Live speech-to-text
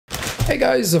Hey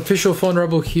guys, Official Phone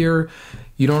Rebel here.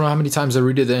 You don't know how many times I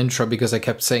redid the intro because I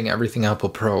kept saying everything Apple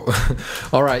Pro.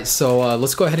 Alright, so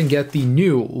let's go ahead and get the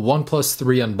new OnePlus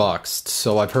 3 unboxed.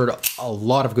 So I've heard a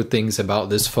lot of good things about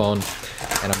this phone,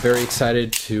 and I'm very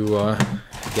excited to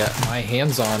get my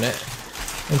hands on it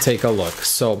and take a look.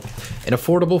 So an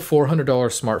affordable $400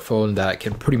 smartphone that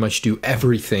can pretty much do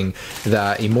everything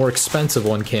that a more expensive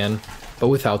one can, but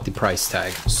without the price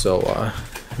tag. So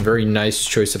very nice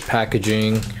choice of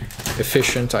packaging,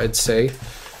 efficient I'd say.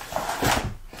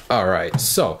 Alright,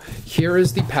 so here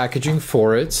is the packaging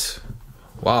for it.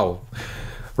 Wow,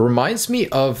 reminds me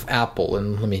of Apple,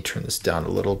 and let me turn this down a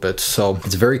little bit. So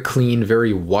it's very clean,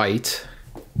 very white.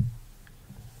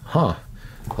 Huh,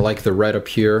 I like the red up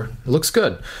here. It looks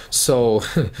good. So,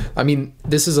 I mean,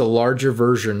 this is a larger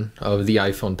version of the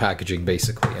iPhone packaging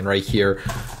basically. And right here,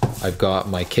 I've got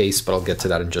my case, but I'll get to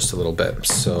that in just a little bit.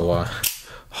 So,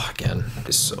 again,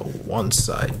 so one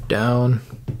side down.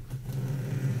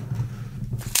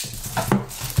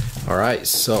 All right,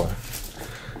 so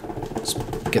let's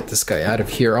get this guy out of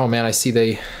here. Oh man, I see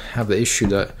they have the issue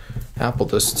that Apple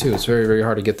does too. It's very, very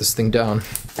hard to get this thing down.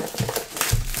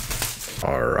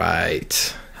 All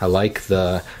right, I like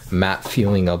the matte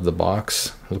feeling of the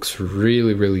box. It looks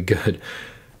really, really good.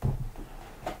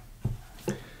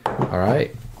 All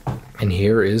right, and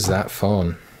here is that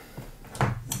phone.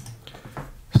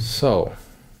 So,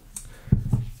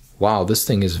 wow, this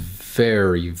thing is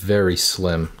very, very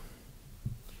slim.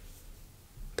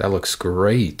 That looks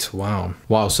great. Wow.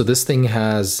 Wow, so this thing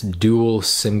has dual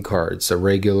SIM cards, a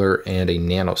regular and a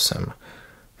nano SIM.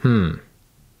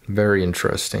 Very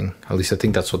interesting. At least I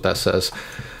think that's what that says.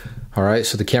 All right,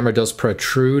 so the camera does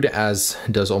protrude, as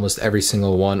does almost every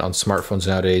single one on smartphones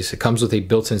nowadays. It comes with a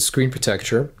built-in screen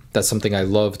protector. That's something I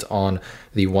loved on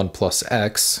the OnePlus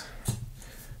X.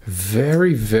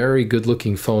 Very, very good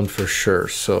looking phone for sure.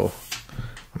 So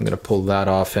I'm gonna pull that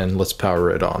off and let's power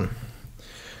it on.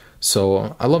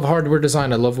 So I love hardware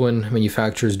design. I love when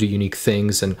manufacturers do unique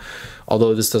things, and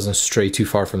although this doesn't stray too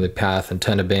far from the path,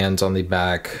 antenna bands on the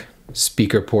back,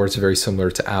 speaker ports very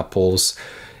similar to Apple's,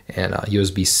 and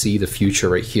USB-C, the future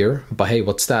right here. But hey,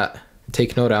 what's that?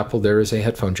 Take note, Apple, there is a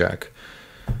headphone jack.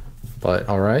 But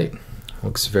all right,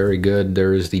 looks very good.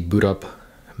 There is the boot up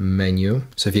menu.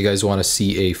 So if you guys want to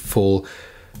see a full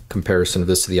comparison of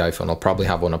this to the iPhone, I'll probably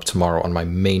have one up tomorrow on my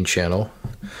main channel.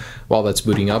 While that's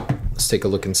booting up, let's take a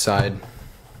look inside.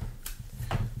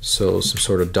 So some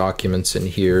sort of documents in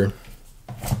here.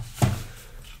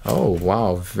 Oh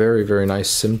wow, very, very nice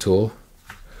SIM tool.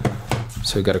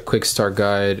 So we got a quick start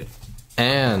guide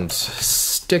and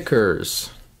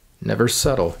stickers. Never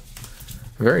settle.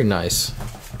 Very nice.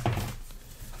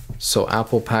 So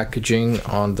Apple packaging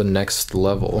on the next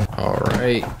level. All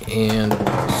right, and what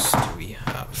else do we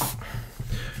have?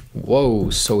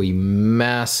 Whoa, so a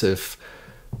massive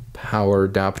power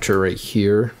adapter right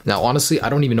here. Now, honestly, I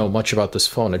don't even know much about this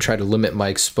phone. I try to limit my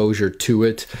exposure to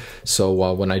it, so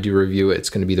when I do review it,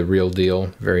 it's going to be the real deal.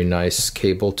 Very nice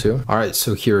cable too. All right,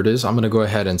 so here it is. I'm going to go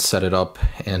ahead and set it up,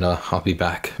 and I'll be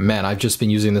back. Man, I've just been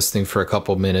using this thing for a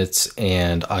couple minutes,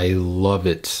 and I love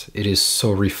it. It is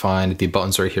so refined. The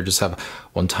buttons right here just have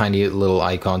one tiny little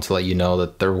icon to let you know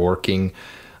that they're working.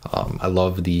 I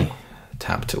love the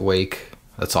tap to wake.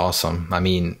 That's awesome. I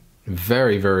mean,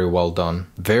 very, very well done.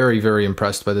 Very, very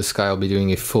impressed by this guy. I'll be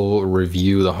doing a full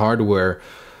review. The hardware,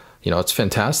 you know, it's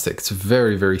fantastic. It's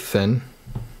very, very thin.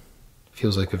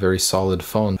 Feels like a very solid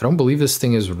phone. I don't believe this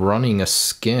thing is running a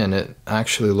skin. It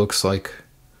actually looks like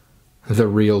the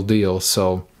real deal.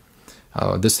 So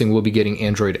this thing will be getting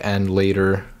Android N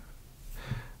later.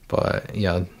 But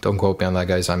yeah, don't quote me on that,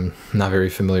 guys. I'm not very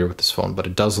familiar with this phone, but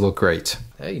it does look great.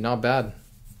 Hey, not bad.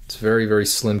 It's very, very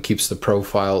slim, keeps the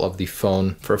profile of the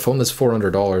phone. For a phone that's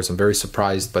 $400, I'm very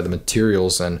surprised by the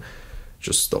materials and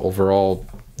just the overall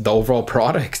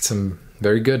product. I'm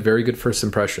very good first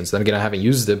impressions. Then again, I haven't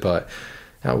used it, but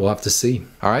yeah, we'll have to see.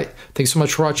 All right, thanks so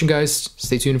much for watching, guys.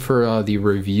 Stay tuned for the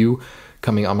review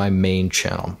coming on my main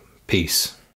channel. Peace.